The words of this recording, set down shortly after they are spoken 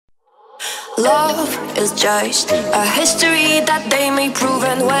Love is just a history that they may prove,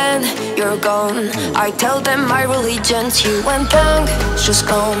 and when you're gone, I tell them my religion's you. When just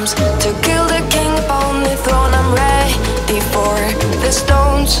comes to kill the king upon the throne, I'm ready for the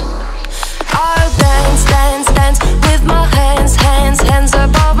stones.